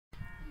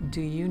Do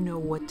you know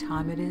what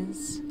time it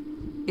is?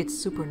 It's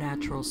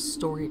supernatural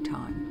story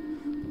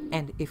time.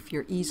 And if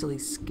you're easily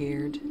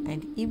scared,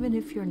 and even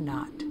if you're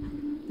not,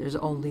 there's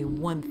only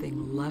one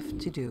thing left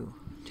to do.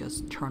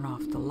 Just turn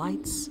off the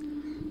lights,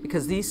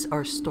 because these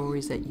are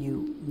stories that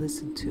you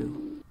listen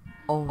to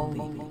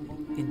only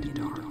in the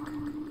dark.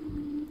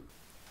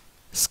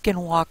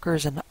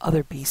 Skinwalkers and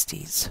Other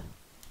Beasties,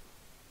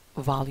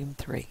 Volume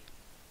 3,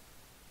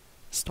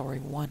 Story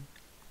 1.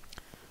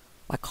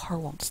 My car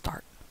won't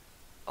start.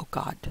 Oh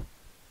God,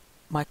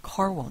 my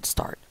car won't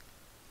start.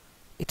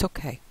 It's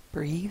okay.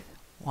 Breathe.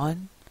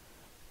 1,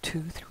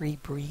 2, 3,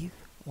 breathe.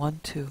 1,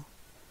 2.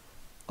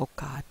 Oh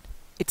God,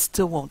 it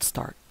still won't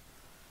start.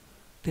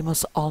 They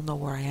must all know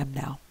where I am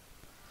now.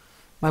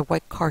 My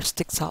white car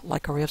sticks out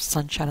like a ray of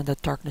sunshine in the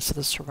darkness of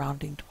the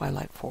surrounding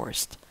twilight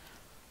forest.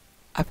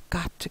 I've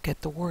got to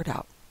get the word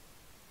out.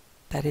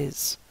 That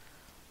is,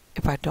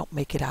 if I don't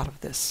make it out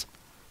of this.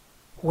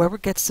 Whoever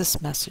gets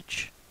this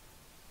message,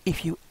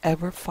 if you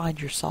ever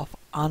find yourself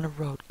on a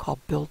road called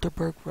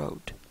Bilderberg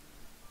Road,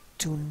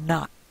 do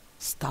not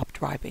stop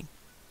driving.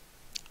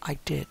 I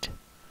did.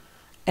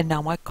 And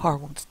now my car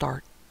won't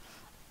start,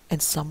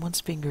 and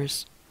someone's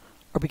fingers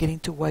are beginning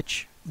to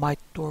wedge my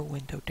door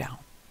window down.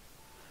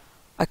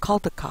 I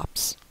called the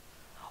cops.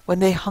 When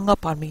they hung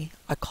up on me,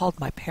 I called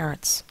my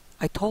parents.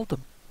 I told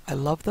them I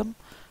loved them,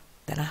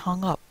 then I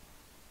hung up.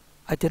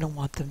 I didn't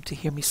want them to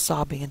hear me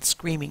sobbing and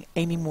screaming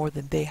any more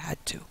than they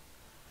had to.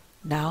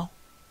 Now,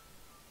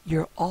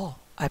 you're all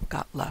I've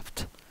got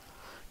left.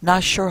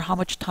 Not sure how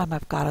much time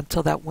I've got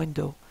until that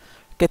window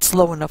gets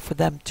low enough for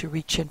them to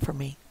reach in for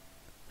me,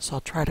 so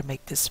I'll try to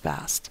make this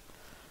fast.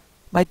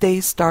 My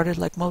days started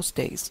like most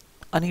days,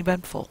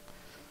 uneventful.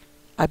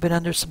 I've been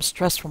under some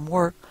stress from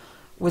work,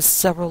 with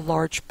several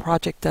large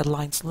project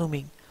deadlines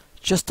looming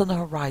just on the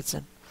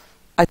horizon.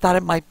 I thought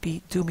it might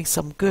do me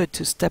some good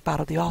to step out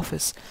of the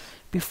office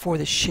before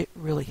the shit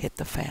really hit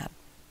the fan.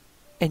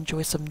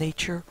 Enjoy some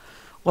nature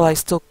while I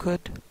still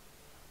could.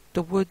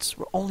 The woods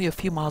were only a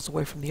few miles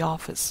away from the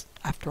office,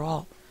 after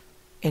all,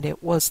 and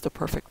it was the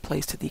perfect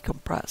place to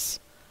decompress.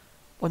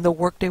 When the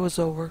workday was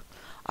over,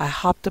 I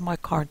hopped in my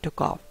car and took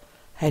off,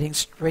 heading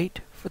straight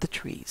for the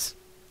trees.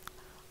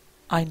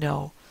 I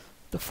know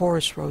the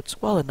forest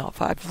roads well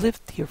enough. I've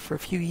lived here for a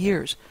few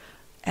years,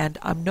 and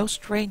I'm no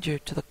stranger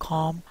to the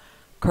calm,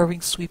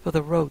 curving sweep of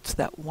the roads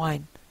that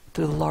wind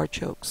through the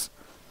large oaks.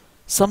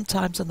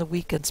 Sometimes on the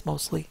weekends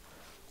mostly,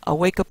 I'll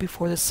wake up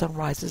before the sun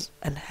rises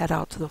and head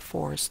out to the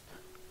forest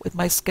with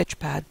my sketch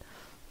pad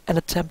and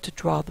attempt to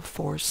draw the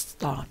forest's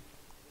dawn.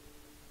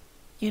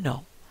 You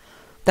know,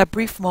 that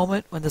brief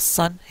moment when the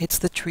sun hits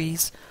the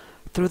trees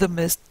through the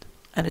mist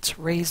and its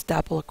rays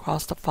dabble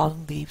across the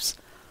fallen leaves.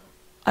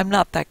 I'm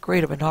not that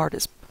great of an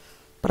artist,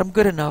 but I'm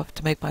good enough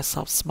to make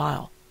myself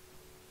smile.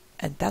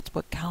 And that's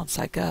what counts,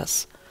 I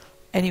guess.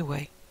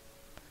 Anyway,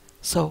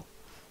 so,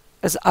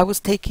 as I was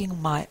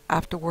taking my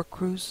after-work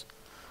cruise,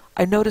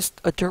 I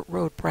noticed a dirt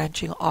road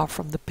branching off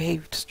from the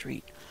paved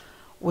street,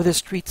 with a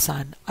street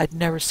sign I'd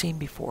never seen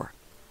before.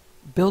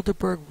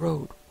 Bilderberg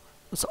Road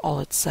was all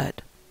it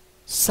said.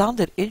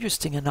 Sounded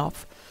interesting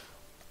enough.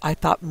 I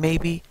thought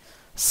maybe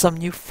some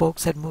new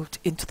folks had moved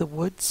into the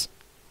woods.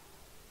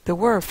 There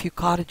were a few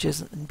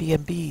cottages and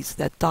B&Bs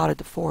that dotted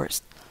the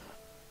forest.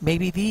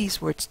 Maybe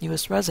these were its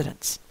newest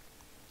residents.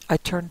 I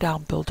turned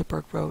down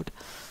Bilderberg Road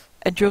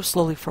and drove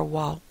slowly for a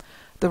while.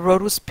 The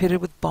road was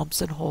pitted with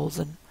bumps and holes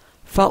and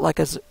felt like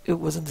as it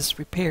was in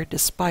disrepair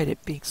despite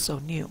it being so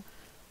new.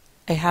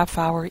 A half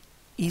hour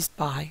eased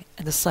by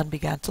and the sun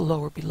began to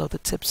lower below the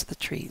tips of the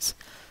trees.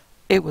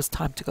 It was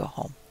time to go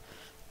home.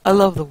 I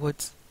love the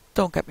woods,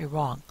 don't get me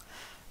wrong,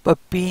 but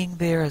being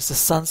there as the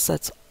sun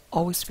sets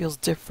always feels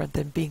different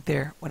than being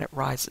there when it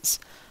rises.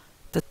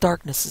 The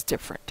darkness is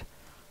different,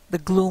 the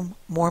gloom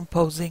more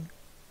imposing,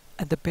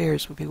 and the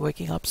bears would be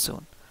waking up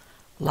soon.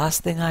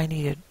 Last thing I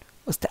needed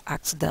was to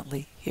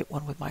accidentally hit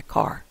one with my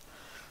car.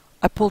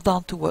 I pulled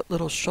onto what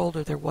little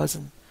shoulder there was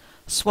and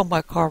swung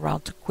my car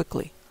around too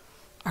quickly.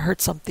 I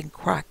heard something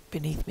crack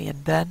beneath me,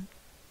 and then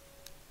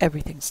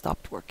everything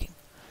stopped working.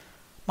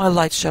 My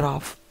lights shut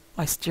off,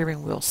 my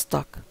steering wheel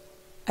stuck,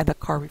 and the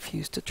car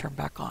refused to turn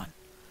back on.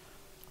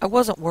 I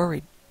wasn't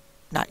worried.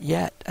 Not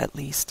yet, at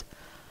least.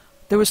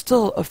 There was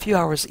still a few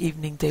hours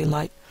evening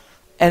daylight,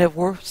 and if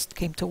worst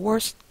came to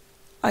worst,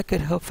 I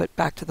could hoof it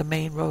back to the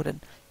main road and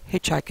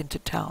hitchhike into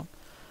town.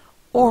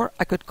 Or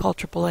I could call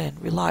AAA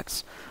and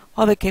relax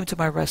while they came to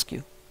my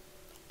rescue.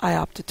 I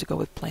opted to go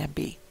with Plan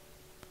B.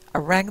 I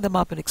rang them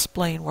up and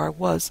explained where I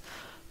was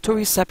to a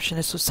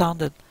receptionist who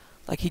sounded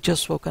like he'd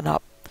just woken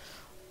up.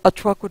 A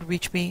truck would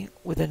reach me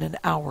within an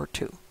hour or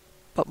two,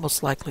 but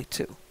most likely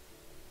 2.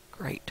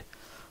 Great.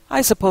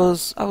 I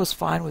suppose I was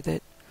fine with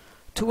it.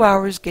 2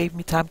 hours gave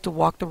me time to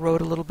walk the road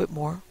a little bit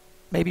more,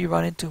 maybe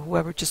run into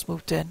whoever just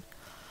moved in.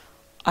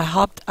 I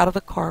hopped out of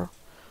the car,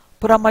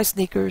 put on my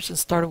sneakers, and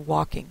started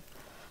walking.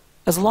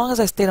 As long as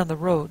I stayed on the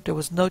road, there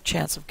was no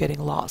chance of getting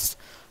lost,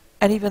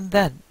 and even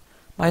then,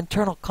 my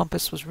internal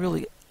compass was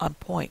really on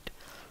point.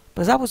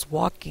 But as I was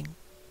walking,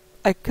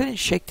 I couldn't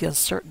shake the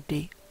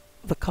uncertainty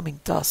of the coming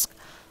dusk.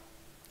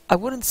 I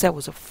wouldn't say I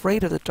was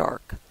afraid of the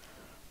dark,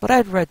 but I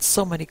had read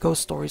so many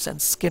ghost stories and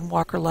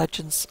skinwalker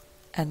legends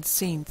and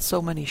seen so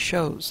many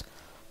shows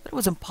that it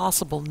was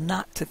impossible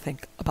not to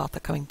think about the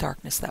coming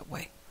darkness that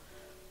way.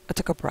 I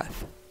took a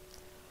breath.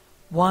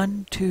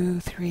 1, 2,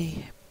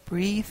 3,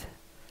 breathe,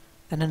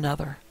 then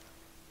another.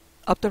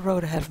 Up the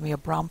road ahead of me, a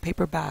brown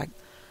paper bag.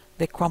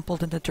 They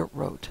crumpled in the dirt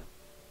road.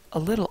 A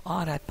little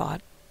odd, I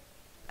thought,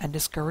 and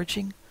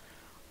discouraging.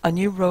 A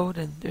new road,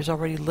 and there's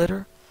already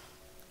litter.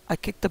 I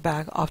kicked the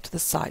bag off to the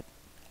side.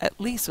 At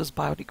least it was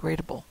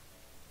biodegradable.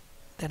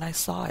 Then I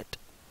saw it.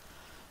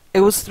 It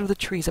was through the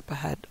trees up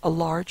ahead, a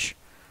large,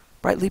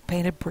 brightly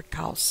painted brick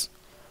house.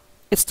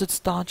 It stood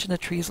staunch in the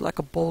trees like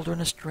a boulder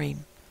in a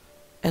stream,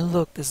 and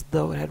looked as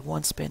though it had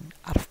once been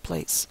out of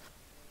place.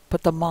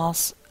 But the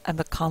moss and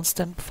the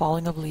constant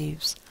falling of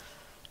leaves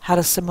had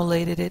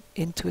assimilated it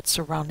into its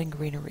surrounding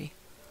greenery.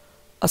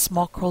 A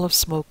small curl of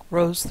smoke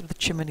rose through the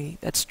chimney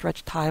that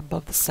stretched high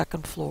above the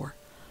second floor,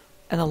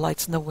 and the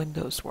lights in the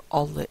windows were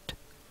all lit.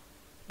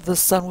 The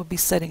sun would be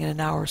setting in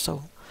an hour or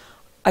so.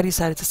 I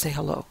decided to say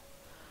hello.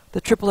 The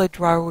AAA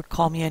driver would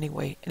call me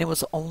anyway, and it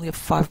was only a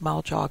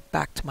 5-mile jog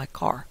back to my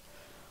car.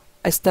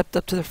 I stepped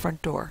up to the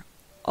front door,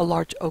 a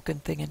large oaken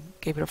thing, and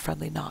gave it a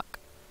friendly knock.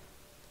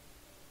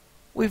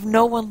 "We've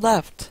no one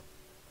left,"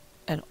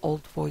 an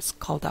old voice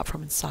called out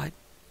from inside.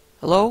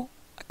 "Hello?"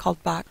 I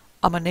called back.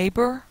 "I'm a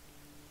neighbor,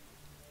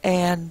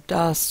 and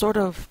sort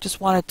of just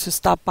wanted to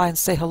stop by and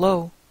say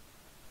hello."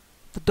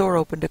 The door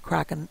opened a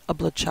crack, and a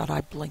bloodshot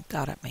eye blinked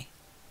out at me.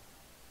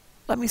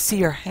 "Let me see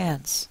your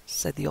hands,"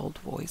 said the old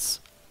voice.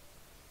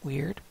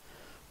 Weird.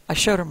 I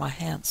showed her my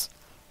hands.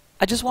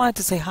 "I just wanted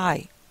to say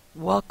hi.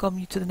 Welcome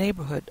you to the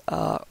neighborhood.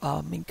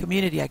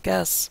 Community, I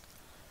guess."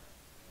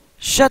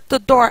 "Shut the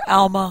door,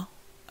 Alma!"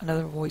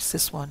 Another voice,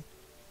 this one,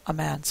 a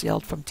man's,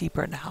 yelled from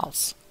deeper in the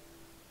house.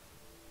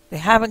 "They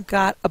haven't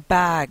got a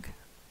bag,"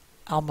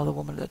 Alma, the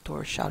woman at the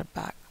door, shouted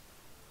back.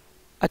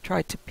 I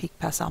tried to peek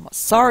past Alma.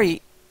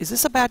 "Sorry, is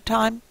this a bad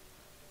time?"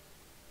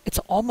 "It's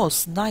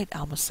almost night,"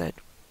 Alma said.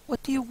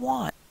 "What do you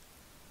want?"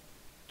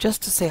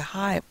 "Just to say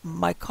hi.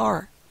 My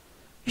car.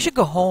 You should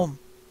go home."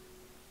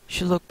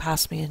 She looked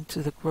past me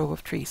into the grove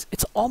of trees.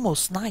 "It's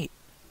almost night."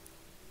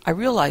 I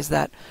realized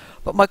that,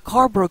 but my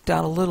car broke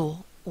down a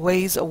little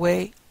ways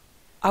away.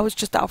 I was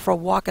just out for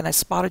a walk and I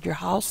spotted your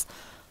house.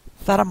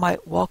 Thought I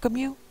might welcome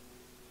you.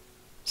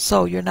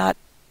 "So you're not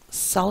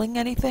selling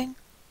anything?"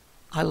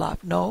 I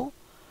laughed. "No,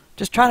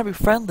 just trying to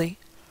be friendly."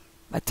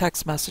 My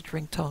text message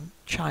ringtone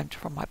chimed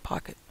from my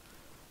pocket.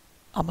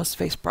 Alma's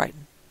face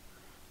brightened,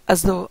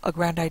 as though a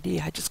grand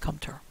idea had just come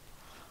to her.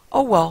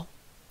 "Oh, well,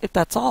 if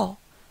that's all."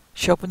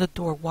 She opened the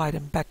door wide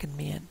and beckoned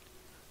me in.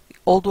 The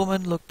old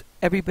woman looked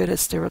every bit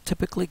as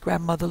stereotypically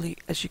grandmotherly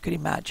as you could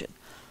imagine.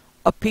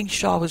 A pink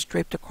shawl was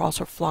draped across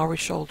her flowery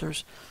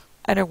shoulders,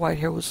 and her white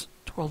hair was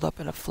twirled up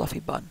in a fluffy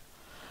bun.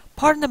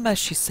 "Pardon the mess,"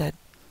 she said,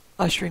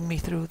 ushering me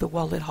through the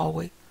well-lit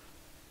hallway.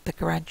 "The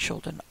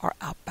grandchildren are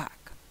out back."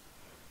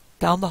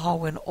 Down the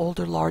hallway, an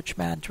older, large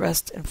man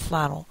dressed in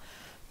flannel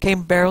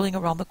came barreling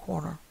around the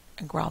corner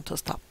and ground to a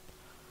stop.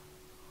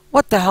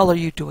 "What the hell are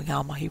you doing,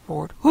 Alma?" he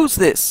roared. "Who's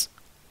this?"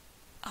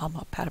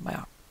 Alma patted my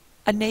arm.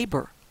 "A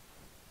neighbor."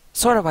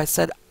 "Sort of," I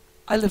said.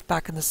 "I live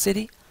back in the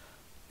city."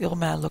 The old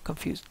man looked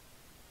confused.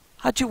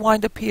 "How'd you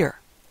wind up here?"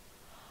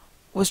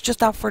 "Was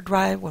just out for a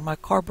drive when my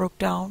car broke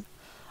down.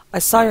 I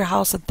saw your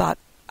house and thought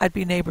I'd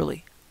be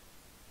neighborly."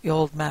 The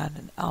old man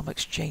and Alma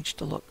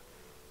exchanged a look.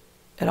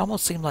 It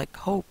almost seemed like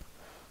hope,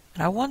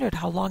 and I wondered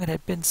how long it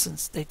had been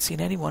since they'd seen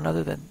anyone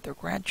other than their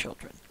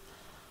grandchildren.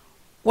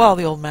 "Well,"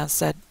 the old man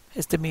said,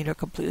 his demeanor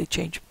completely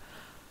changed.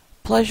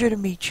 "Pleasure to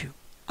meet you.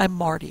 I'm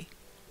Marty."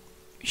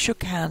 We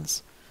shook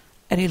hands,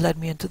 and he led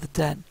me into the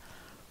den,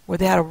 where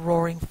they had a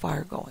roaring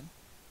fire going.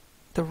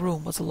 The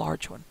room was a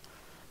large one,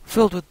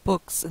 filled with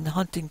books and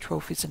hunting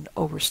trophies and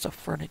overstuffed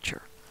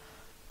furniture.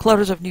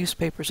 Clutters of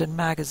newspapers and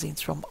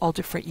magazines from all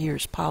different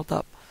years piled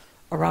up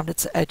around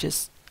its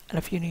edges, and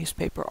a few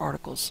newspaper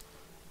articles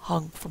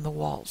hung from the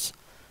walls,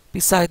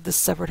 beside the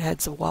severed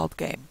heads of wild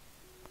game.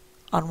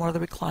 On one of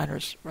the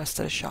recliners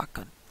rested a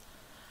shotgun.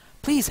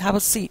 "Please have a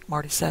seat,"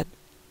 Marty said.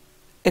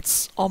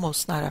 "It's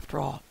almost night after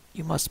all.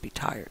 You must be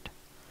tired."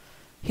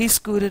 He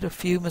scooted a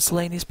few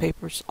miscellaneous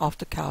papers off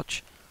the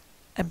couch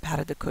and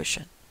patted the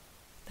cushion.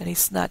 Then he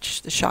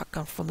snatched the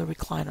shotgun from the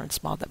recliner and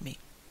smiled at me.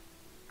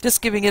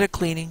 "Just giving it a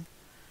cleaning,"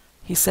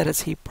 he said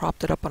as he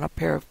propped it up on a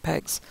pair of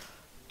pegs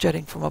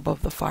jutting from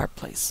above the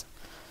fireplace.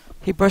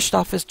 He brushed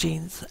off his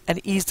jeans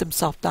and eased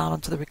himself down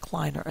onto the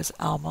recliner as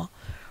Alma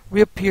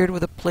reappeared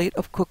with a plate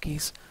of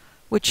cookies,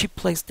 which she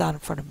placed down in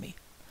front of me.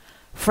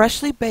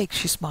 "Freshly baked,"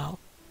 she smiled.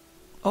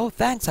 "Oh,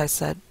 thanks," I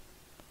said.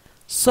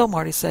 "So,"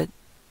 Marty said,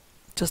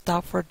 "just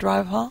out for a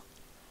drive, huh?"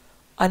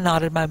 I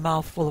nodded, my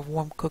mouth full of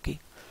warm cookie.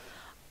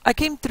 "I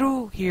came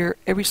through here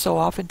every so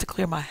often to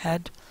clear my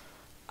head.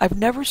 I've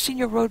never seen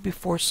your road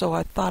before, so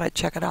I thought I'd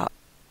check it out."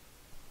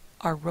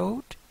 "Our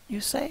road,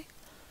 you say?"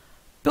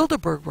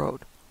 "Bilderberg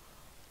Road."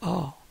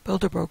 "Oh,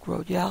 Bilderberg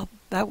Road, yeah,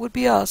 that would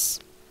be us."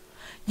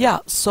 "Yeah,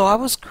 so I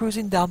was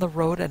cruising down the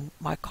road and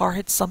my car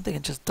hit something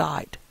and just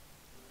died."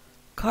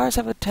 Cars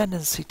have a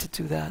tendency to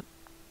do that.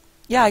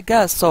 Yeah, I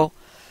guess. So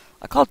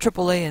I called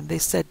AAA and they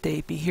said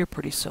they'd be here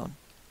pretty soon.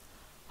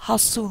 How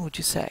soon would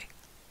you say?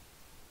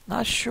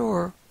 Not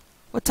sure.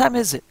 What time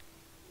is it?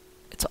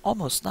 It's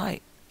almost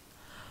night.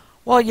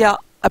 Well, yeah,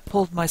 I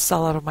pulled my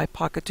cell out of my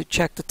pocket to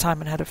check the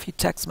time and had a few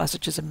text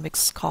messages and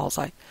mixed calls.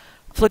 I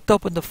flicked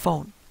open the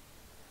phone.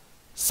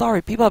 Sorry,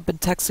 people have been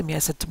texting me, I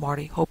said to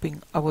Marty,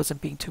 hoping I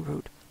wasn't being too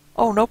rude.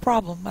 Oh, no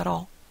problem at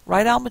all.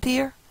 Right, Alma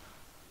dear?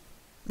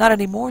 Not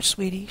anymore,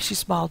 sweetie, she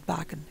smiled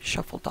back and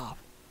shuffled off.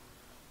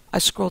 I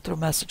scrolled through a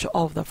message,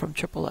 all of them from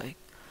AAA.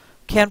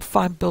 Can't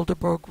find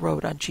Bilderberg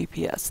Road on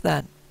GPS.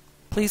 Then,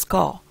 please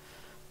call.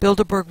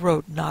 Bilderberg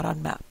Road not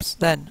on maps.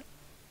 Then,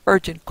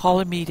 urgent, call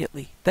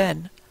immediately.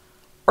 Then,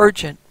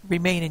 urgent,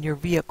 remain in your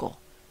vehicle.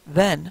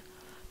 Then,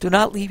 do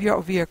not leave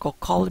your vehicle,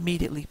 call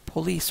immediately.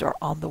 Police are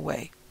on the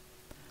way.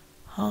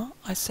 Huh?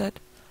 I said.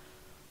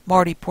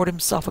 Marty poured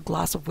himself a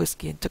glass of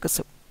whiskey and took a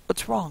sip.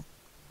 What's wrong?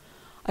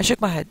 I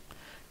shook my head.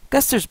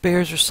 Guess there's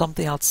bears or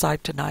something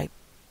outside tonight.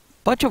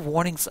 Bunch of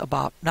warnings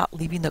about not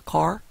leaving the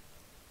car.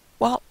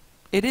 Well,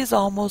 it is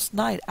almost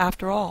night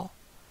after all.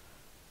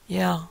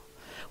 Yeah.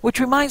 Which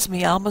reminds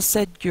me, Alma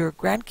said your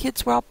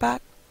grandkids were out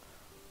back?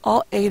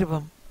 All 8 of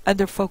them, and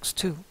their folks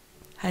too.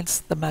 Hence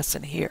the mess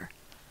in here.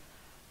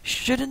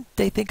 Shouldn't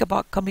they think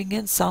about coming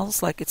in?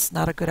 Sounds like it's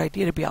not a good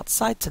idea to be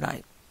outside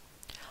tonight.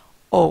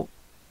 Oh,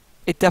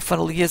 it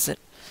definitely isn't,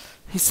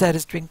 he set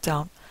his drink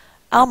down.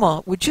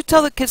 Alma, would you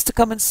tell the kids to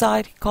come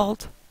inside? He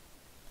called.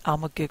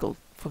 Alma giggled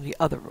from the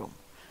other room.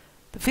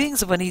 The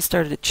feelings of unease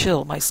started to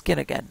chill my skin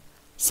again.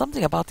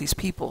 Something about these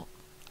people,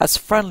 as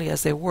friendly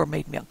as they were,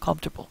 made me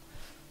uncomfortable.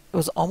 There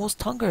was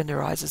almost hunger in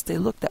their eyes as they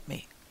looked at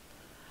me.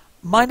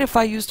 Mind if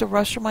I use the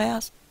restroom? I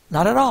asked.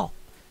 Not at all.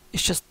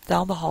 It's just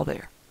down the hall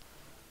there.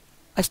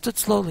 I stood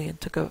slowly and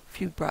took a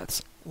few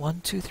breaths. 1,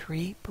 2,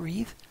 3,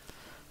 breathe.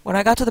 When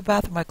I got to the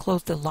bathroom, I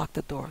closed and locked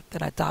the door.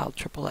 Then I dialed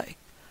AAA.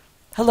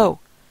 Hello.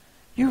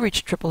 You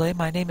reached AAA.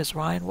 My name is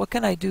Ryan. What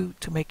can I do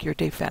to make your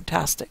day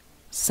fantastic?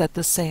 Said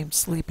the same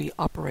sleepy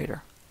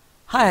operator.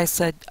 Hi, I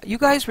said. You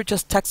guys were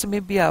just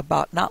texting me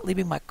about not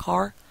leaving my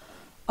car.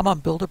 I'm on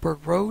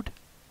Bilderberg Road.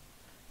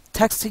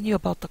 Texting you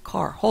about the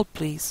car. Hold,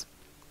 please.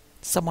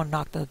 Someone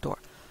knocked on the door.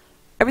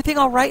 Everything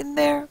all right in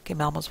there?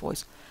 Came Alma's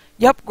voice.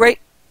 Yep, great.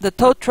 The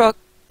tow truck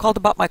called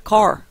about my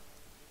car.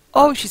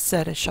 Oh, she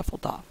said and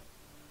shuffled off.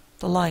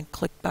 The line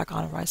clicked back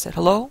on her. I said,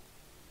 hello?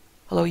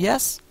 Hello,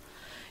 yes?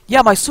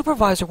 Yeah, my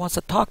supervisor wants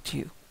to talk to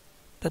you.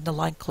 Then the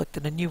line clicked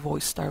and a new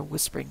voice started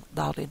whispering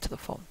loudly into the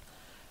phone.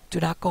 Do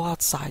not go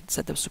outside,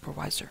 said the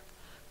supervisor.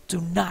 Do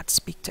not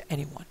speak to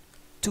anyone.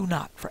 Do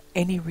not, for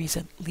any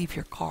reason, leave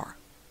your car.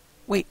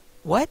 Wait,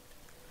 what?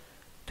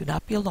 Do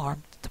not be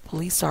alarmed. The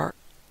police are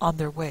on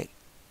their way.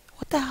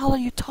 What the hell are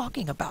you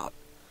talking about?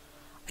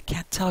 I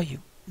can't tell you.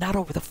 Not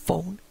over the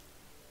phone.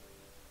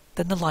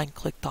 Then the line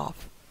clicked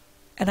off,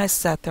 and I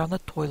sat there on the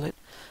toilet,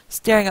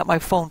 staring at my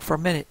phone for a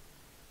minute.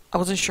 I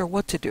wasn't sure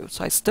what to do,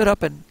 so I stood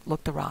up and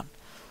looked around.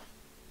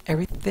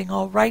 Everything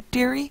all right,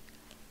 dearie?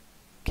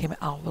 Came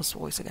Alva's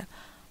voice again.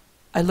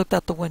 I looked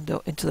out the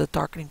window into the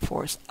darkening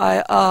forest.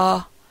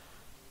 A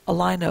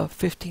line of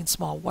 15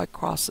 small white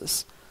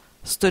crosses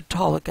stood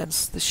tall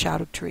against the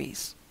shadowed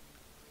trees.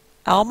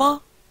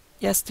 Alma?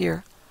 Yes,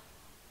 dear.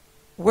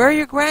 Where are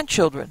your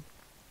grandchildren?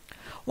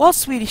 Well,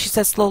 sweetie, she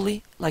said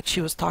slowly, like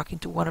she was talking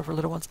to one of her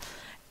little ones,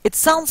 it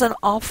sounds an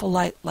awful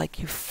lot like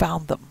you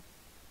found them.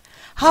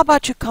 How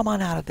about you come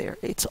on out of there?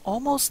 It's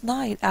almost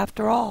night,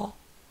 after all.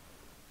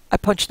 I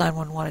punched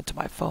 911 into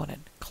my phone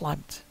and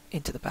climbed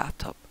into the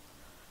bathtub.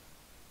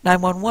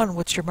 911,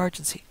 what's your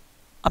emergency?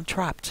 I'm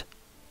trapped.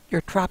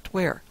 You're trapped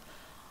where?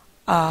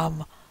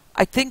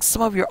 I think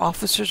some of your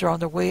officers are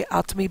on their way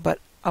out to me, but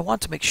I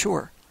want to make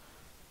sure.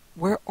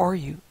 Where are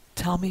you?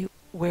 Tell me,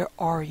 where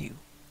are you?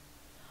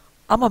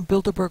 I'm on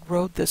Bilderberg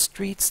Road. The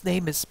street's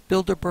name is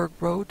Bilderberg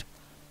Road.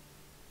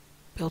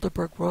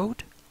 Bilderberg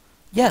Road?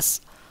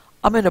 Yes.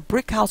 I'm in a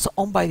brick house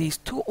owned by these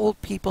 2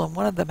 old people, and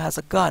one of them has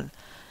a gun.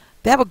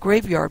 They have a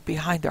graveyard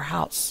behind their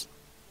house.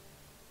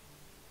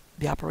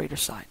 The operator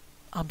sighed.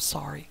 I'm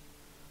sorry.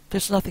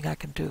 There's nothing I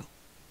can do.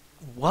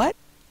 What?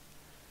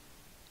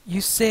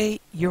 You say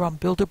you're on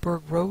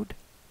Bilderberg Road?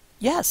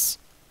 Yes.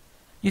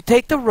 You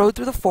take the road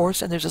through the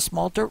forest, and there's a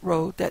small dirt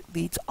road that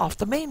leads off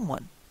the main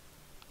one.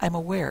 I'm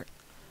aware,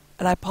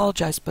 and I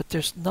apologize, but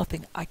there's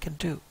nothing I can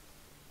do.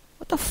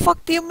 What the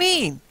fuck do you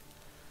mean?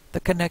 The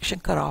connection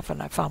cut off,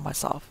 and I found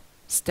myself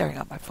staring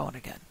at my phone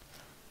again.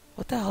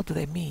 What the hell do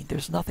they mean?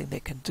 There's nothing they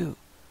can do.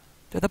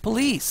 They're the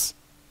police.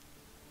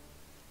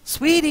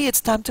 Sweetie,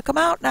 it's time to come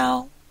out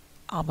now,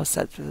 Alma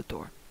said through the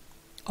door.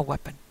 A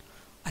weapon.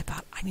 I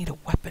thought, I need a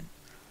weapon.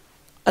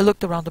 I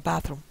looked around the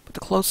bathroom, but the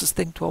closest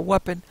thing to a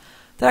weapon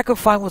that I could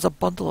find was a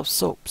bundle of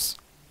soaps.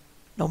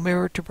 No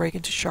mirror to break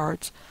into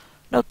shards,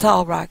 no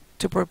towel rack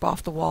to rip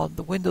off the wall, and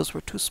the windows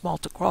were too small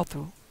to crawl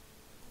through.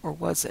 Or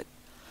was it?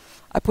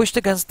 I pushed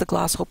against the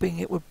glass, hoping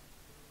it would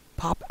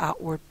pop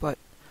outward, but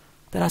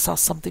then I saw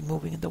something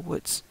moving in the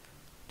woods,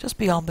 just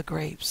beyond the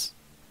graves.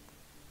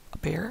 A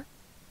bear?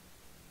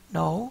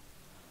 No,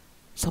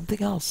 something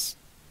else.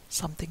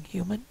 Something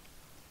human?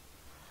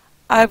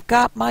 "I've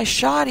got my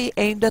shotty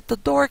aimed at the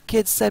door,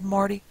 kid," said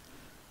Marty.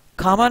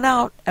 "Come on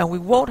out, and we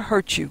won't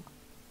hurt you."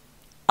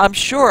 "I'm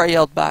sure," I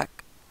yelled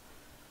back.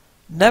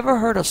 "Never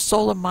heard a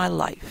soul in my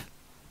life."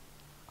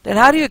 "Then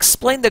how do you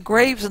explain the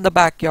graves in the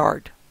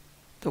backyard?"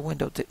 The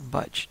window didn't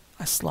budge.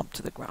 I slumped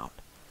to the ground.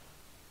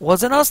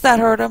 "Wasn't us that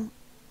hurt 'em.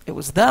 It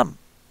was them."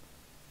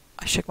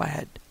 I shook my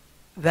head.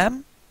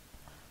 "Them?"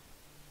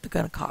 The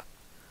gun cocked.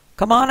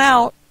 "Come on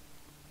out."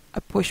 I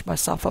pushed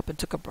myself up and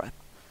took a breath.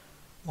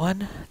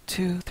 1,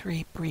 2,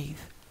 3, breathe.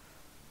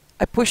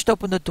 I pushed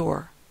open the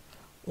door.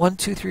 1,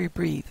 2, 3,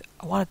 breathe.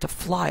 I wanted to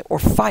fly, or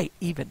fight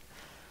even,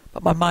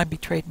 but my mind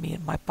betrayed me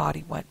and my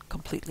body went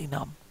completely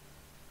numb.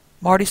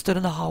 Marty stood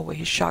in the hallway,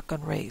 his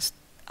shotgun raised,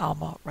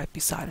 Alma right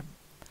beside him.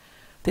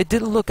 They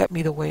didn't look at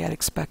me the way I'd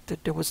expected.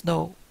 There was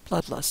no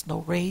bloodlust, no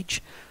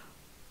rage.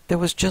 There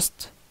was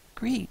just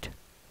greed.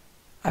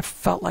 I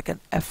felt like an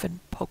effing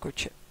poker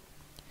chip.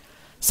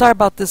 "Sorry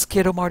about this,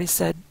 kiddo," Marty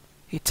said.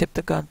 He tipped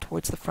the gun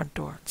towards the front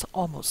door. "It's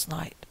almost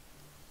night."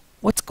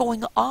 "What's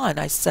going on?"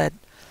 I said,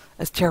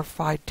 as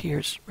terrified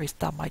tears raced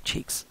down my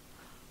cheeks.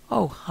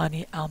 "Oh,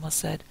 honey," Alma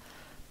said,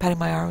 patting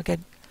my arm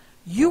again.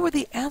 "You were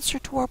the answer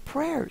to our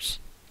prayers."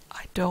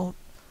 "I don't—"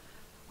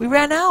 "We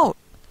ran out.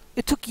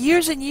 It took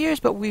years and years,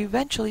 but we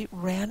eventually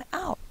ran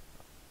out."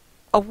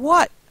 "Of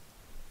what?"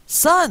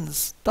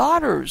 "Sons,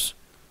 daughters,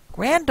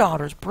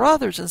 granddaughters,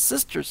 brothers and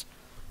sisters.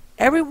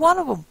 Every one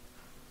of them.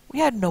 We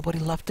had nobody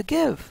left to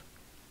give."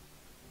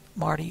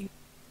 Marty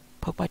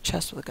poked my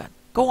chest with a gun.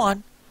 "Go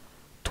on.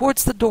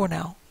 Towards the door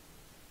now."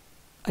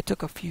 I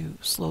took a few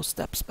slow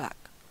steps back.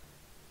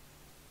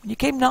 "When you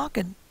came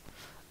knocking,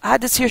 I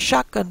had this here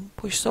shotgun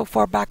pushed so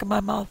far back in my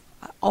mouth,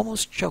 I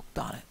almost choked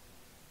on it."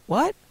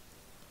 "What?"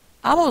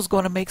 "Alma was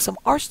going to make some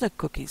arsenic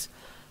cookies,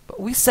 but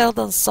we settled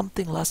on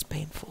something less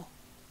painful.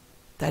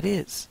 That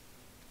is,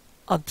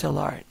 until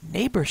our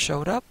neighbor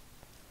showed up."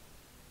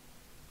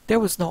 "There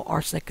was no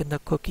arsenic in the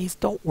cookies.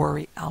 Don't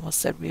worry," Alma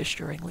said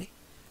reassuringly.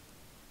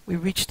 We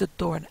reached the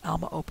door and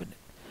Alma opened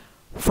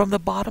it. "From the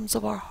bottoms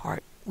of our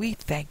heart, we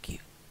thank you."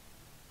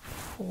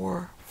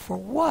 For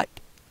what?"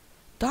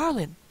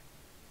 "Darling,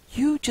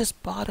 you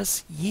just bought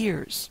us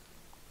years."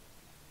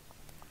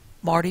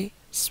 Marty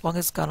swung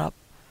his gun up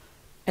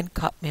and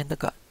caught me in the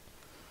gut.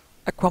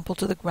 I crumpled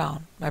to the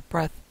ground, my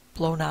breath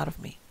blown out of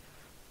me,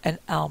 and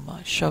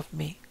Alma shoved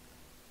me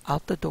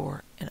out the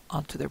door and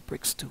onto their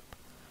brick stoop.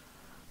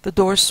 The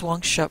door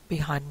swung shut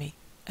behind me,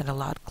 and a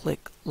loud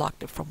click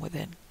locked it from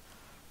within.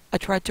 I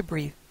tried to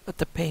breathe, but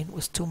the pain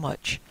was too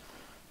much,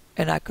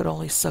 and I could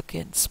only suck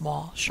in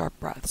small, sharp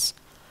breaths.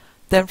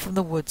 Then from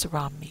the woods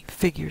around me,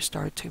 figures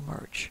started to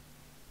emerge.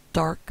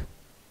 Dark,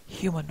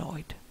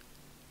 humanoid.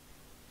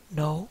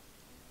 No,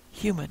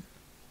 human.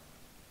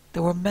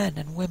 There were men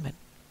and women,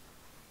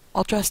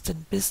 all dressed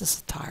in business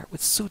attire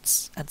with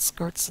suits and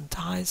skirts and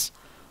ties,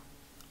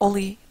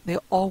 only they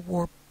all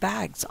wore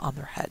bags on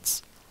their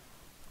heads.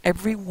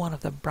 Every one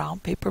of them brown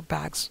paper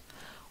bags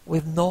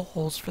with no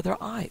holes for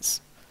their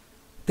eyes.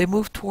 They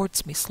moved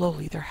towards me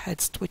slowly, their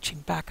heads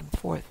twitching back and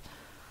forth,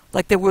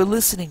 like they were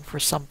listening for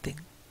something,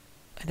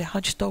 and they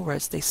hunched over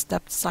as they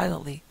stepped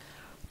silently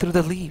through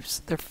the leaves,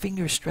 their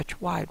fingers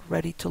stretched wide,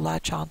 ready to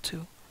latch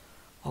onto.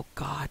 Oh,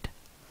 God.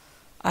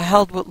 I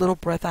held what little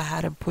breath I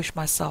had and pushed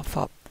myself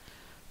up,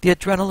 the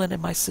adrenaline in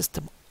my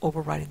system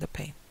overriding the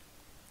pain.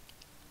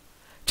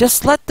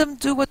 "Just let them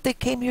do what they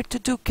came here to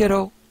do,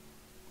 kiddo,"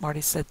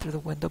 Marty said through the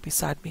window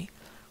beside me,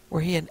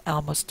 where he and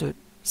Alma stood,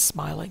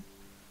 smiling.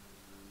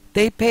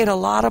 "They paid a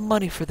lot of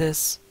money for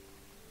this."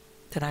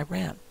 Then I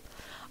ran.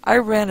 I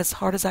ran as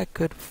hard as I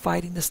could,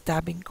 fighting the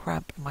stabbing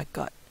cramp in my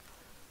gut.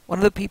 One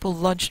of the people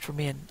lunged for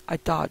me, and I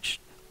dodged,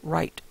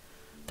 right,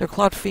 their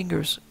clawed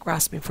fingers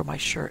grasping for my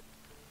shirt.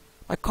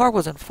 My car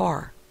wasn't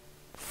far,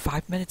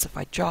 5 minutes if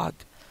I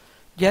jogged.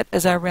 Yet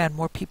as I ran,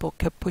 more people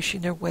kept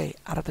pushing their way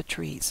out of the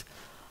trees,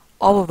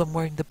 all of them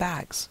wearing the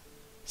bags,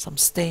 some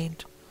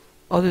stained,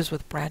 others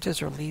with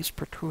branches or leaves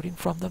protruding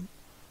from them,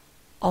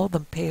 all of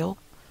them pale,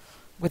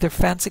 with their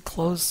fancy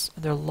clothes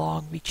and their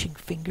long, reaching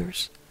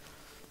fingers.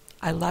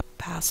 I leapt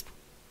past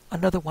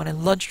another one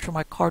and lunged for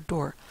my car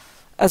door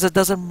as a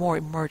dozen more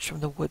emerged from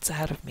the woods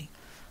ahead of me.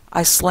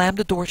 I slammed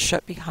the door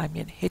shut behind me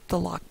and hit the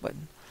lock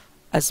button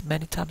as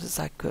many times as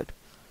I could.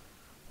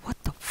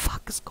 "What the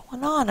fuck is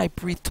going on?" I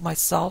breathed to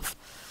myself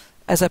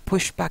as I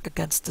pushed back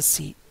against the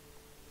seat.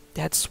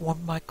 They had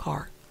swarmed my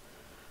car,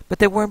 but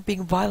they weren't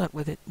being violent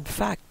with it. In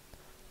fact,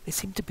 they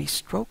seemed to be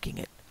stroking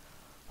it,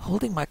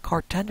 holding my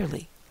car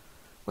tenderly.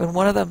 When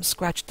one of them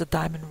scratched the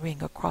diamond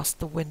ring across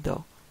the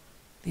window,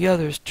 the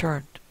others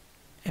turned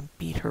and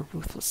beat her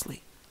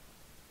ruthlessly.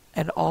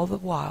 And all the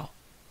while,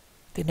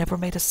 they never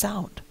made a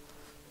sound,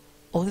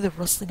 only the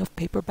rustling of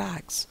paper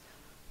bags,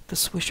 the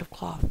swish of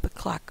cloth, the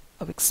clack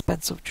of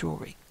expensive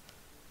jewelry.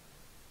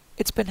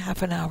 It's been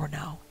half an hour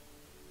now.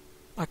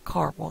 My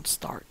car won't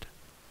start.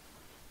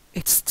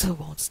 It still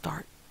won't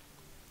start.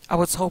 I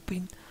was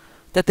hoping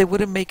that they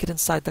wouldn't make it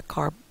inside the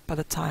car by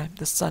the time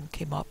the sun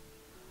came up,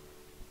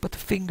 but the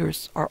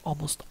fingers are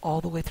almost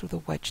all the way through the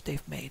wedge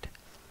they've made.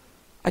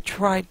 I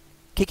tried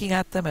kicking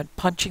at them and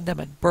punching them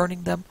and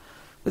burning them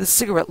with a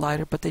cigarette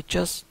lighter, but they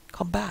just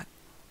come back.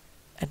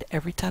 And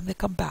every time they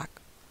come back,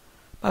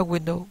 my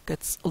window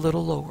gets a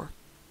little lower.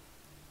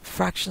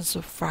 Fractions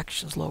of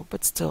fractions lower,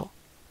 but still,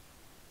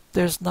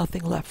 there's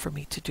nothing left for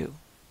me to do.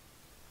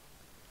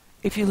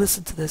 If you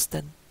listen to this,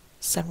 then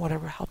send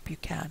whatever help you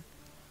can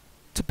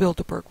to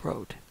Bilderberg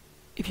Road,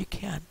 if you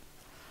can.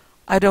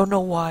 I don't know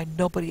why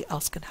nobody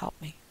else can help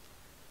me.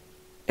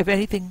 If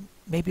anything,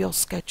 maybe I'll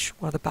sketch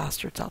one of the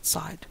bastards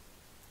outside.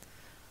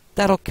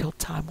 That'll kill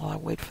time while I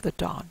wait for the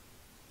dawn.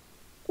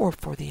 Or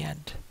for the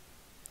end,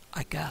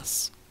 I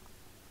guess.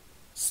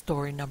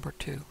 Story number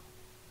 2.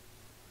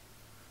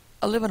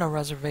 I live on a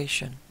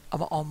reservation.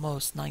 I'm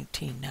almost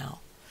 19 now.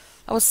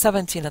 I was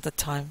 17 at the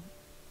time,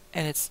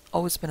 and it's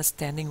always been a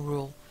standing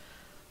rule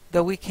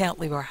that we can't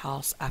leave our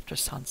house after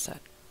sunset.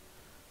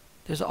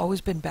 There's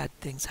always been bad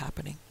things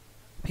happening.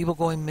 People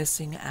going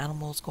missing,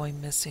 animals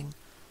going missing,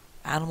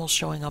 animals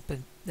showing up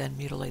and then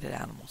mutilated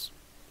animals.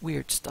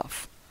 Weird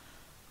stuff.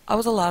 I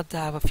was allowed to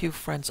have a few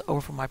friends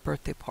over for my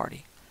birthday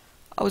party.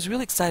 I was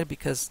really excited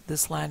because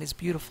this land is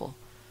beautiful,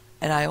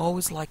 and I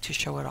always like to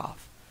show it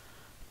off.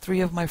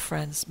 3 of my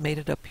friends made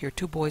it up here,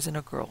 2 boys and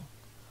a girl.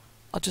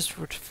 I'll just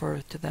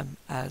refer to them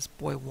as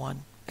Boy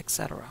 1,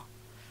 etc.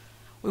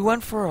 We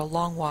went for a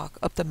long walk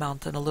up the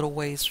mountain a little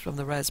ways from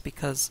the res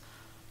because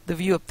the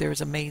view up there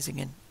is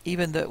amazing, and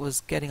even though it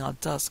was getting on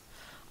dusk,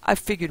 I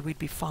figured we'd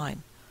be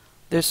fine.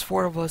 There's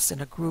 4 of us in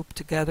a group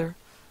together,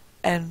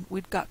 and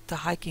we'd got the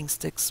hiking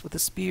sticks with the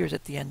spears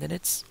at the end, and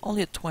it's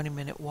only a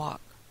 20-minute walk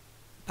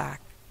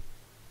back.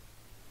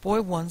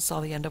 Boy 1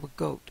 saw the end of a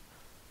goat,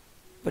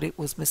 but it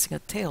was missing a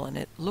tail, and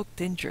it looked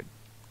injured.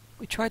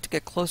 We tried to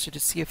get closer to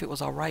see if it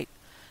was all right,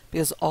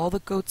 because all the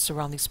goats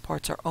around these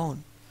parts are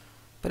owned.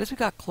 But as we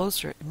got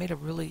closer, it made a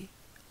really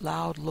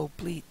loud, low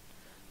bleat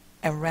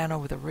and ran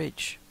over the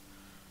ridge.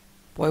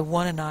 Boy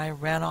 1 and I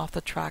ran off the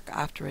track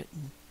after it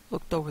and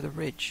looked over the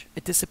ridge.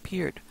 It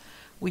disappeared.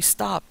 We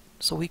stopped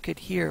so we could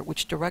hear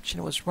which direction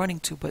it was running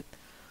to, but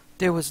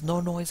there was no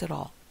noise at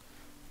all.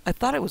 I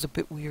thought it was a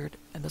bit weird,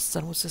 and the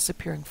sun was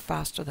disappearing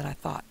faster than I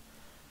thought.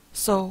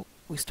 So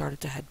we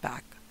started to head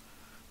back.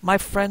 My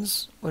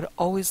friends would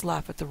always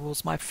laugh at the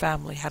rules my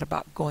family had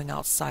about going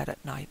outside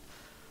at night,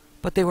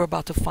 but they were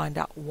about to find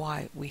out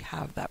why we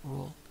have that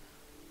rule,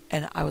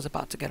 and I was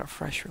about to get a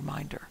fresh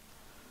reminder.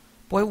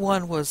 Boy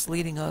 1 was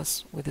leading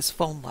us with his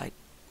phone light.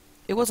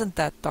 It wasn't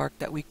that dark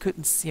that we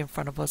couldn't see in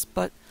front of us,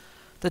 but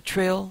the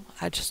trail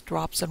had just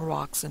drops and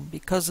rocks, and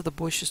because of the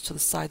bushes to the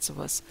sides of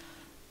us,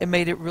 it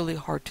made it really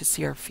hard to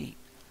see our feet.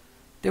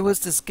 There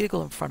was this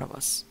giggle in front of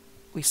us.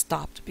 We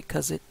stopped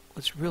because it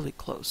was really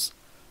close.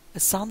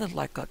 It sounded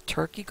like a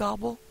turkey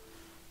gobble,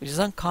 which is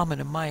uncommon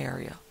in my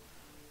area.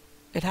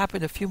 It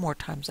happened a few more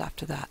times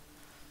after that.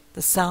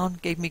 The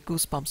sound gave me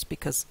goosebumps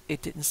because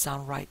it didn't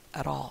sound right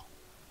at all.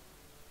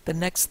 The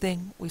next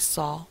thing we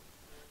saw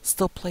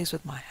still plays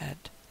with my head.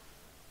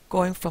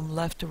 Going from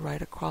left to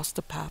right across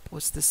the path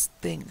was this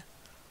thing.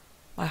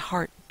 My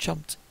heart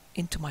jumped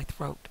into my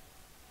throat.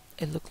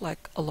 It looked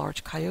like a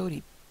large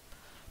coyote,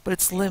 but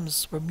its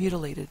limbs were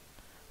mutilated,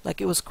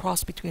 like it was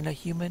crossed between a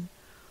human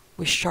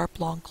with sharp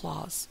long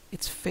claws.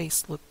 Its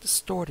face looked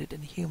distorted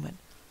and human,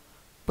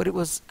 but it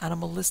was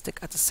animalistic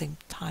at the same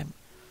time,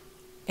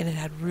 and it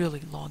had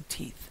really long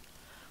teeth.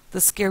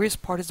 The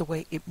scariest part is the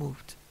way it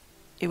moved.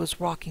 It was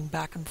rocking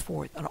back and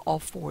forth on all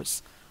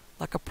fours,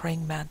 like a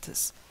praying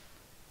mantis.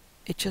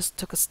 It just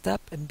took a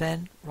step and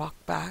then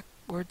rocked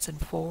backwards and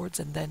forwards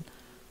and then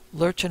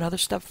lurched another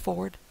step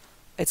forward.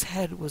 Its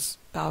head was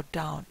bowed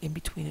down in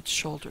between its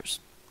shoulders.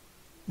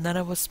 None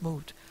of us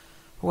moved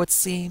for what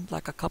seemed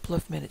like a couple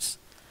of minutes,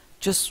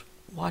 just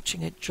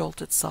watching it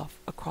jolt itself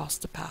across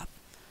the path.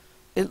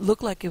 It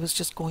looked like it was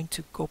just going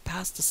to go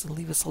past us and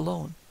leave us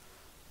alone,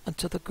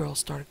 until the girl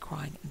started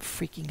crying and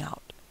freaking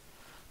out.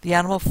 The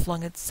animal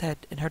flung its head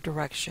in her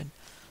direction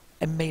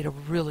and made a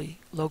really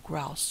low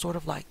growl, sort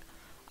of like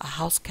a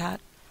house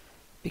cat,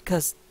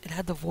 because it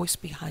had the voice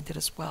behind it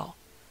as well.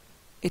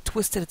 It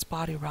twisted its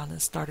body around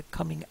and started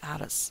coming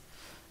at us.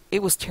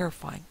 It was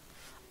terrifying.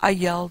 I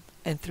yelled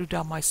and threw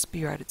down my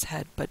spear at its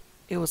head, but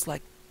it was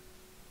like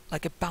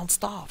it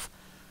bounced off.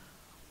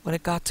 When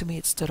it got to me,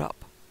 it stood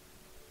up.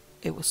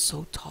 It was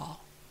so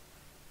tall.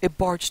 It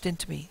barged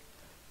into me,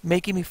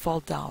 making me fall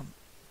down.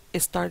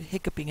 It started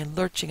hiccuping and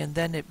lurching, and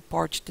then it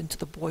barged into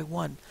the boy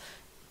 1.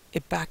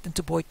 It backed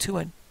into boy 2,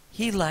 and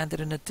he landed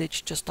in a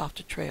ditch just off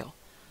the trail.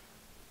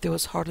 There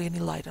was hardly any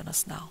light on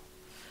us now.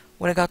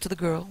 When I got to the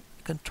girl,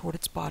 it contorted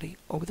its body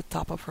over the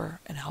top of her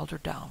and held her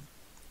down.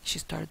 She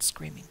started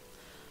screaming.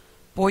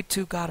 Boy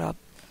 2 got up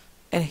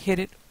and hit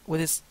it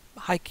with his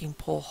hiking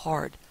pole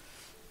hard.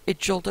 It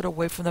jolted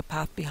away from the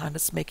path behind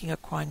us, making a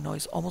crying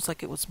noise, almost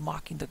like it was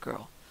mocking the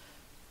girl.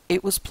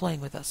 It was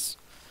playing with us.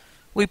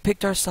 We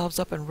picked ourselves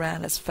up and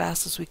ran as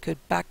fast as we could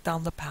back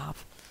down the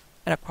path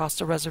and across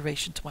the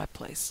reservation to my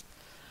place.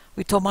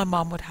 We told my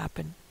mom what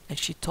happened, and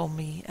she told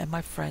me and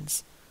my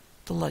friends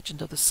the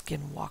legend of the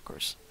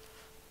Skinwalkers.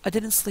 I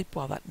didn't sleep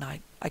well that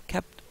night. I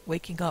kept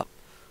waking up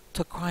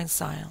to a crying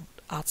sound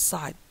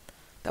outside,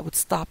 that would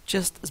stop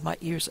just as my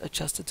ears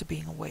adjusted to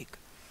being awake.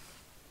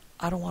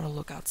 I don't want to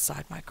look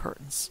outside my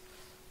curtains.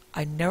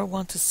 I never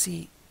want to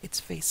see its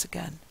face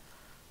again.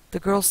 The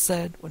girl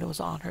said when it was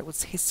on her it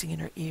was hissing in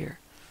her ear,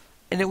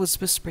 and it was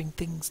whispering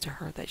things to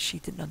her that she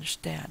didn't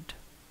understand.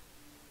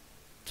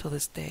 Till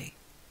this day,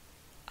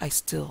 I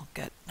still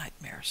get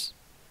nightmares.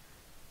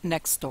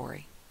 Next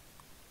story.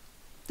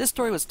 This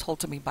story was told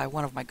to me by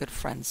one of my good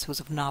friends who was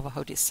of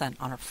Navajo descent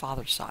on her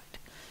father's side.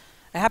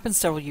 It happened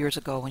several years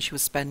ago when she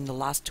was spending the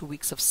last 2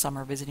 weeks of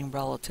summer visiting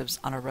relatives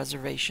on a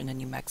reservation in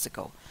New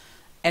Mexico,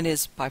 and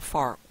is by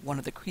far one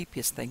of the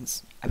creepiest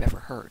things I've ever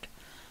heard.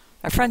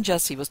 My friend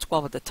Jessie was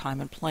 12 at the time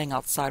and playing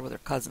outside with her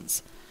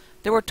cousins.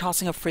 They were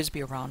tossing a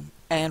frisbee around,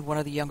 and one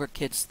of the younger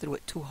kids threw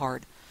it too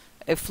hard.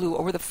 It flew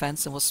over the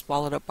fence and was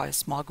swallowed up by a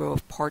small grove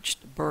of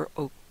parched bur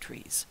oak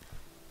trees.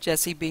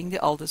 Jessie, being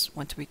the eldest,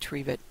 went to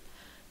retrieve it,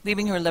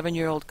 leaving her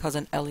 11-year-old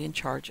cousin Ellie in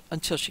charge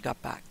until she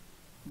got back.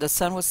 The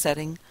sun was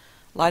setting,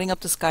 lighting up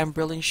the sky in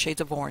brilliant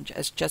shades of orange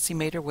as Jessie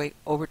made her way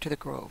over to the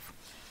grove.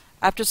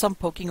 After some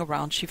poking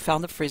around, she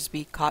found the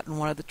frisbee caught in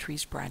one of the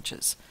tree's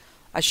branches.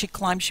 As she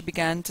climbed, she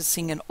began to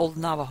sing an old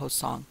Navajo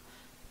song,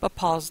 but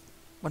paused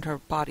when her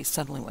body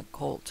suddenly went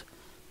cold.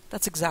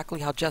 That's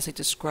exactly how Jessie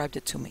described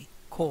it to me,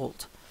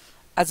 cold,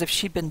 as if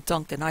she'd been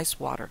dunked in ice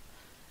water.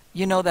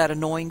 You know that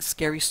annoying,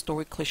 scary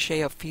story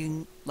cliché of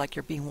feeling like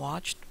you're being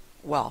watched?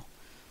 Well,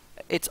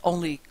 it's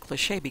only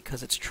cliché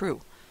because it's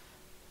true.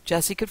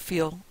 Jessie could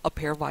feel a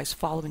pair of eyes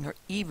following her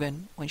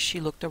even when she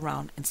looked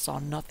around and saw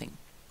nothing.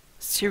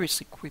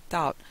 Seriously creeped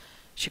out,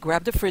 she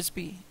grabbed the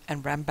frisbee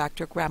and ran back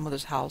to her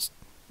grandmother's house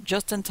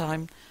just in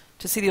time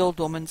to see the old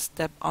woman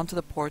step onto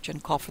the porch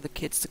and call for the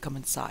kids to come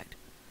inside.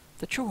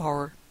 The true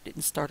horror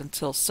didn't start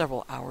until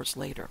several hours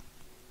later.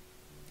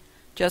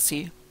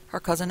 Jessie, her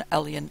cousin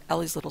Ellie, and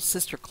Ellie's little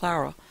sister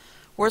Clara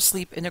were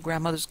asleep in their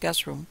grandmother's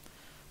guest room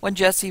when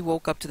Jessie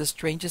woke up to the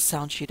strangest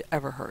sound she'd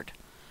ever heard.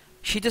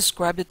 She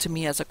described it to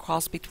me as a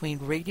cross between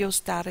radio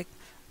static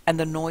and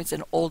the noise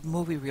an old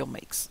movie reel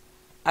makes.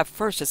 At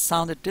first it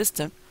sounded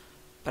distant,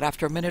 but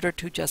after a minute or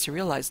two Jessie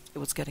realized it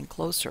was getting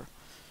closer.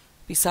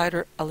 Beside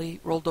her, Ellie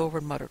rolled over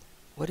and muttered,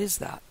 "What is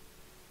that?"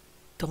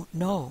 "Don't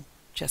know,"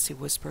 Jessie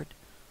whispered.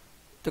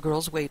 The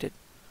girls waited,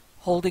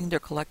 holding their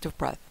collective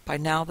breath. By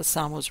now the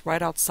sound was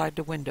right outside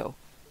the window,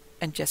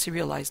 and Jessie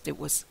realized it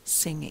was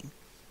singing.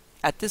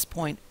 At this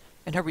point,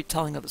 in her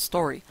retelling of the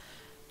story,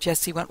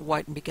 Jessie went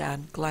white and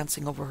began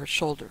glancing over her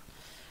shoulder.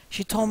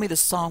 She told me the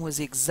song was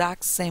the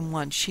exact same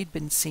one she'd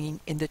been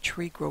singing in the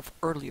tree grove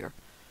earlier.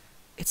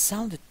 "It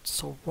sounded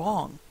so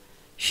wrong,"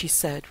 she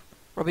said,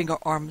 rubbing her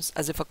arms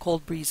as if a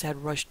cold breeze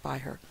had rushed by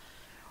her.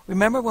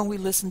 "Remember when we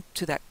listened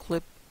to that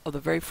clip of the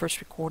very first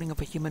recording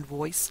of a human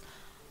voice?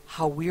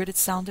 How weird it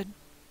sounded?"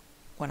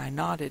 When I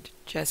nodded,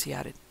 Jessie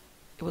added,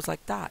 "It was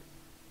like that,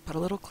 but a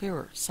little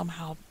clearer.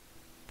 Somehow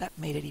that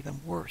made it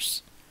even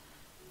worse."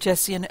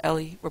 Jessie and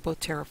Ellie were both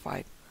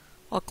terrified,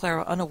 while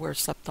Clara, unaware,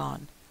 slept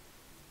on.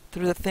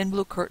 Through the thin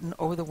blue curtain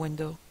over the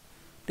window,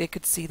 they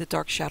could see the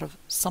dark shadow of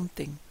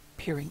something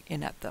peering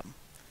in at them.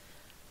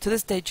 To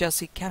this day,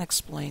 Jessie can't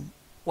explain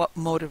what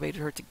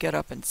motivated her to get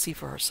up and see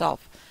for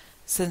herself,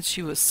 since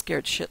she was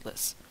scared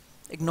shitless.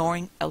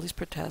 Ignoring Ellie's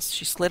protests,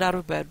 she slid out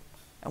of bed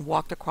and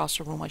walked across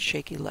the room on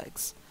shaky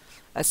legs.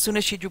 As soon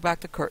as she drew back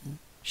the curtain,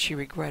 she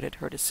regretted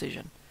her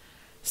decision.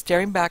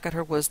 Staring back at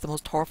her was the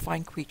most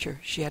horrifying creature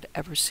she had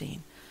ever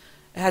seen.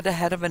 It had the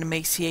head of an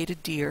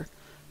emaciated deer,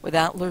 with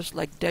antlers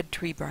like dead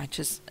tree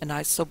branches and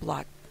eyes so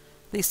black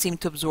they seemed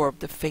to absorb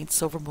the faint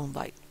silver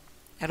moonlight.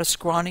 It had a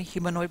scrawny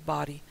humanoid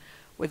body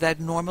with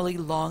abnormally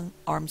long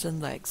arms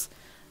and legs,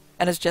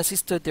 and as Jessie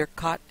stood there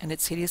caught in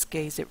its hideous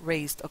gaze, it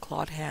raised a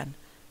clawed hand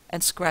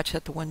and scratched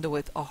at the window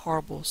with a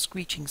horrible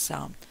screeching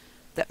sound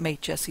that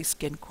made Jessie's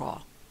skin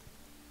crawl.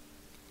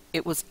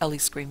 It was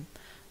Ellie's scream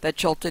that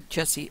jolted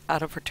Jessie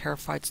out of her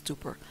terrified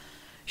stupor.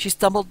 She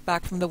stumbled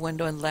back from the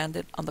window and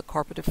landed on the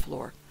carpeted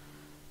floor.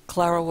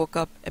 Clara woke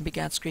up and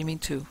began screaming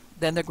too.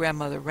 Then their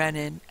grandmother ran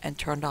in and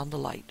turned on the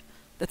light.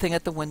 The thing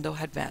at the window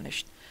had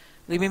vanished,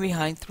 leaving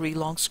behind 3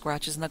 long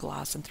scratches in the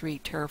glass and 3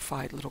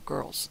 terrified little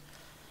girls.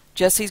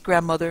 Jessie's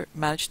grandmother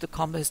managed to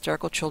calm the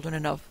hysterical children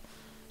enough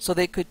so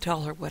they could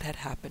tell her what had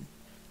happened.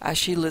 As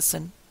she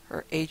listened,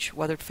 her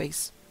age-weathered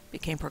face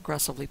became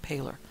progressively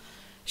paler.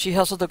 She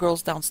hustled the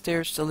girls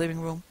downstairs to the living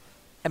room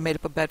and made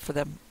up a bed for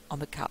them on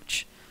the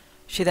couch.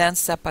 She then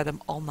sat by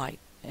them all night,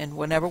 and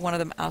whenever one of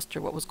them asked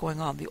her what was going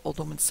on, the old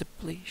woman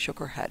simply shook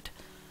her head.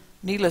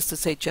 Needless to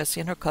say, Jessie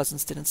and her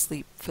cousins didn't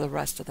sleep for the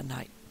rest of the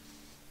night.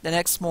 The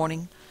next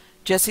morning,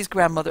 Jessie's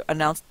grandmother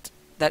announced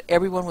that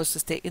everyone was to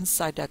stay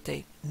inside that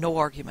day, no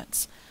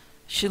arguments.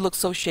 She looked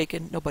so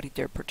shaken, nobody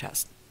dared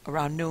protest.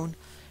 Around noon,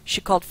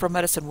 she called for a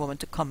medicine woman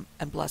to come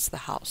and bless the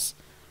house.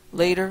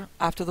 Later,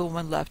 after the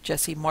woman left,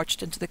 Jessie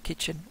marched into the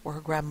kitchen where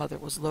her grandmother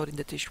was loading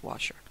the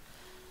dishwasher.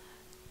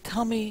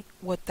 "Tell me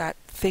what that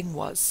thing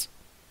was,"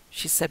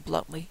 she said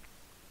bluntly.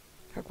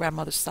 Her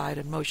grandmother sighed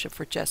and motioned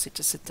for Jessie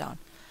to sit down.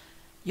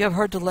 "You have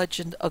heard the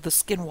legend of the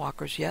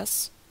Skinwalkers,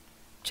 yes?"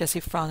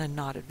 Jessie frowned and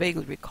nodded,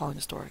 vaguely recalling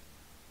the story.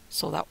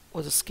 "So that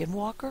was a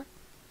skinwalker?"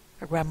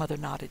 Her grandmother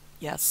nodded.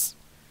 Yes.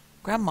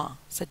 Grandma,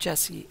 said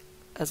Jessie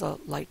as a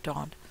light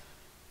dawned,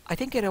 I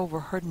think it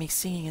overheard me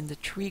singing in the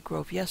tree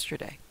grove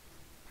yesterday.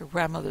 Her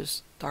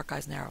grandmother's dark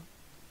eyes narrowed.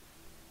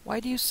 Why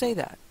do you say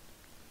that?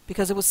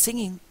 Because it was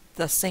singing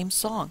the same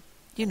song.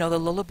 You know, the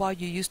lullaby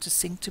you used to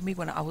sing to me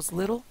when I was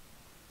little?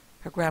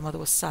 Her grandmother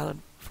was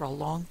silent for a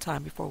long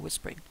time before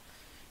whispering,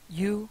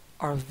 You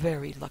are a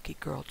very lucky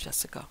girl,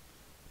 Jessica.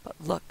 But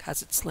luck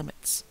has its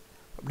limits.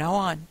 From now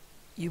on,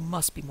 you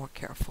must be more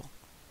careful.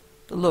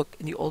 The look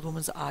in the old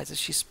woman's eyes as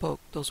she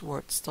spoke those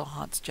words still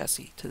haunts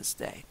Jessie to this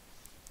day.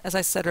 As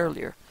I said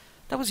earlier,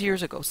 that was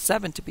years ago,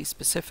 7 to be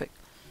specific.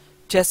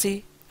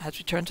 Jessie has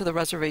returned to the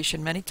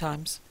reservation many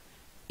times,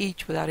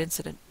 each without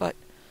incident, but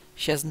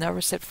she has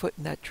never set foot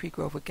in that tree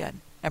grove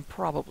again, and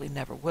probably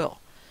never will.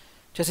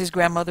 Jessie's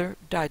grandmother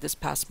died this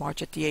past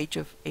March at the age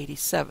of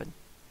 87,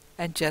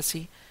 and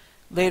Jessie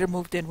later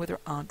moved in with her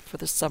aunt for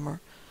the summer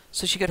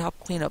so she could help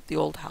clean up the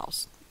old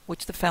house,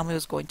 which the family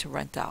was going to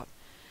rent out.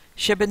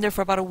 She had been there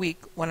for about a week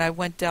when I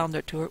went down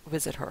there to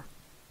visit her.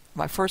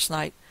 My first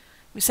night,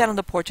 we sat on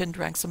the porch and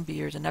drank some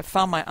beers, and I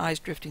found my eyes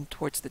drifting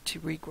towards the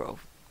tree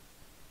grove.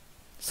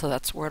 So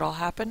that's where it all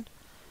happened?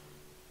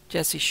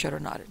 Jessie shudder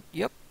nodded.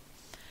 Yep.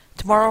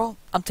 Tomorrow,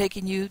 I'm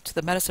taking you to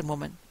the medicine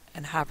woman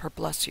and have her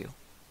bless you.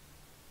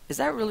 Is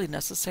that really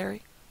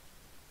necessary?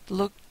 The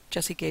look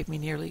Jessie gave me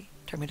nearly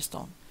turned me to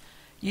stone.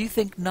 You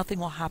think nothing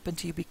will happen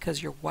to you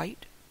because you're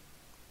white?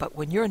 But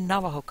when you're in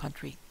Navajo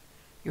country,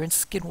 you're in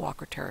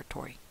Skinwalker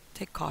territory.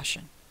 Take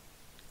caution.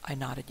 I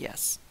nodded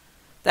yes.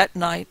 That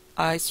night,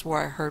 I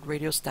swore I heard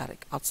radio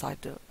static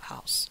outside the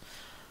house.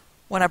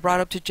 When I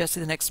brought up to Jessie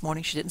the next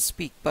morning, she didn't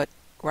speak, but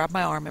grabbed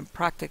my arm and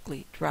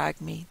practically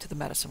dragged me to the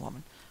medicine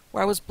woman,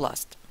 where I was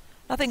blessed.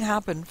 Nothing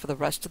happened for the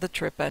rest of the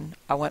trip, and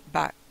I went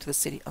back to the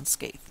city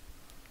unscathed.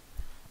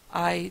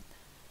 I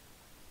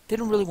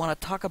didn't really want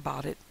to talk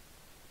about it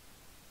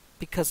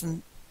because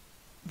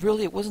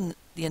really it wasn't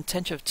the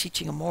intention of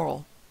teaching a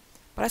moral,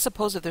 but I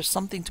suppose if there's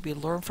something to be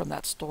learned from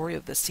that story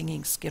of the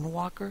singing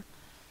skinwalker,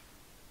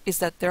 is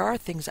that there are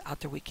things out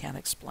there we can't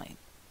explain.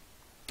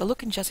 The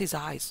look in Jessie's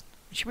eyes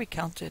when she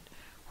recounted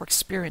her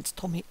experience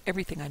told me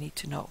everything I need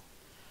to know.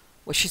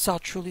 What she saw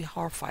truly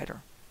horrified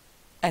her,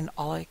 and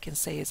all I can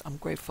say is I'm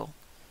grateful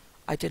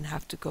I didn't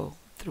have to go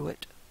through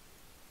it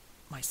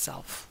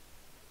myself.